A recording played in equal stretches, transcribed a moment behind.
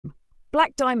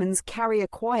Black diamonds carry a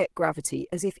quiet gravity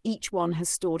as if each one has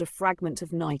stored a fragment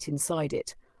of night inside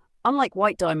it. Unlike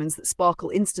white diamonds that sparkle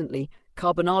instantly,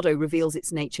 Carbonado reveals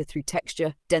its nature through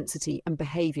texture, density, and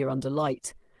behavior under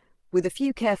light. With a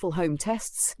few careful home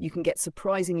tests, you can get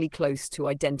surprisingly close to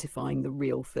identifying the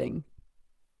real thing.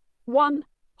 1.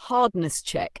 Hardness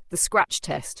check, the scratch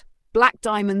test. Black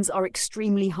diamonds are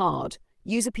extremely hard.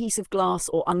 Use a piece of glass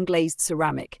or unglazed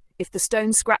ceramic. If the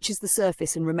stone scratches the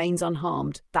surface and remains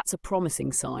unharmed, that's a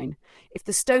promising sign. If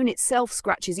the stone itself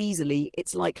scratches easily,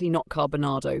 it's likely not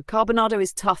Carbonado. Carbonado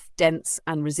is tough, dense,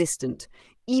 and resistant,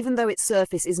 even though its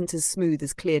surface isn't as smooth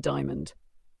as clear diamond.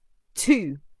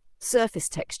 2. Surface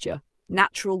texture,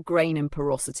 natural grain and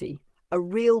porosity. A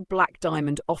real black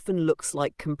diamond often looks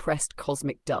like compressed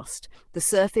cosmic dust. The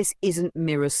surface isn't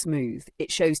mirror smooth.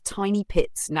 It shows tiny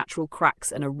pits, natural cracks,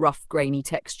 and a rough, grainy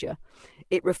texture.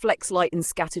 It reflects light in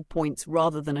scattered points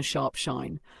rather than a sharp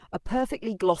shine. A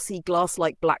perfectly glossy,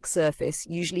 glass-like black surface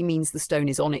usually means the stone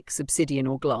is onyx, obsidian,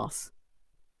 or glass.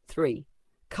 3.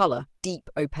 Color, deep,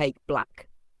 opaque black.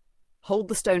 Hold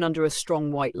the stone under a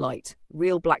strong white light.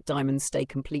 Real black diamonds stay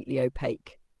completely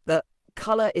opaque. The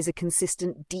color is a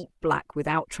consistent deep black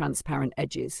without transparent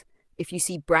edges. If you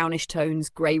see brownish tones,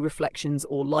 grey reflections,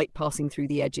 or light passing through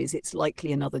the edges, it's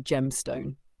likely another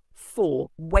gemstone. 4.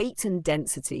 Weight and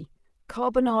density.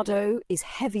 Carbonado is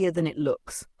heavier than it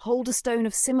looks. Hold a stone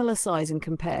of similar size and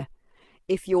compare.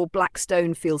 If your black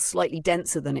stone feels slightly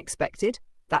denser than expected,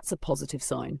 that's a positive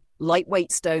sign.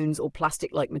 Lightweight stones or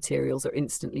plastic-like materials are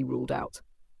instantly ruled out.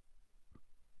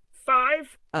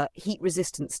 5. Heat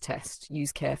resistance test.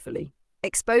 Use carefully.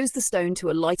 Expose the stone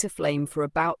to a lighter flame for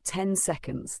about 10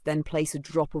 seconds, then place a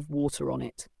drop of water on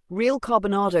it. Real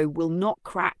Carbonado will not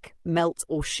crack, melt,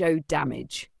 or show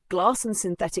damage. Glass and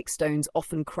synthetic stones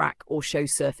often crack or show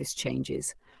surface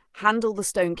changes. Handle the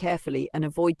stone carefully and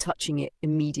avoid touching it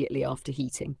immediately after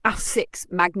heating. 6.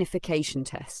 Magnification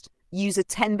test. Use a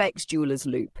 10x jeweler's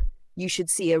loupe. You should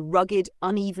see a rugged,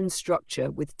 uneven structure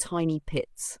with tiny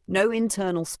pits. No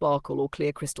internal sparkle or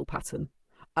clear crystal pattern.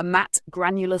 A matte,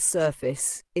 granular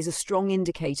surface is a strong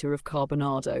indicator of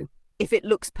Carbonado. If it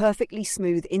looks perfectly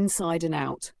smooth inside and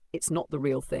out, it's not the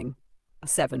real thing.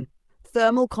 7.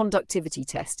 Thermal conductivity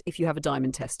test if you have a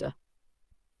diamond tester.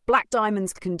 Black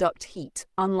diamonds conduct heat,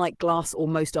 unlike glass or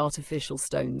most artificial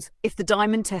stones. If the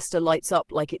diamond tester lights up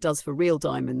like it does for real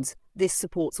diamonds, this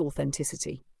supports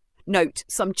authenticity. Note,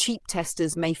 some cheap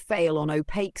testers may fail on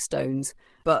opaque stones,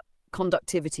 but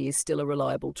conductivity is still a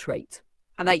reliable trait.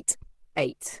 And 8.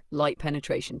 Light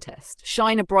penetration test.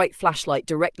 Shine a bright flashlight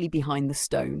directly behind the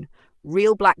stone.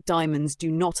 Real black diamonds do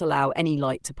not allow any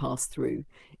light to pass through.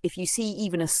 If you see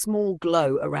even a small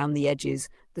glow around the edges,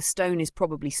 the stone is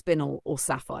probably spinel or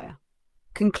sapphire.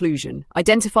 Conclusion.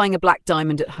 Identifying a black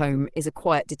diamond at home is a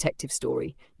quiet detective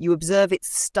story. You observe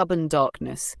its stubborn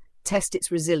darkness, test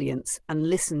its resilience, and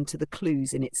listen to the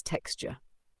clues in its texture.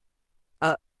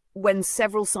 When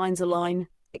several signs align,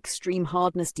 extreme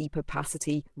hardness, deep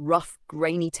opacity, rough,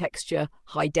 grainy texture,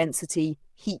 high density,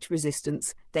 heat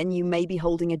resistance, then you may be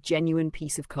holding a genuine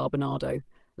piece of Carbonado.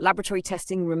 Laboratory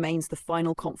testing remains the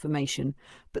final confirmation,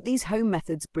 but these home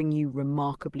methods bring you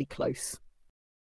remarkably close.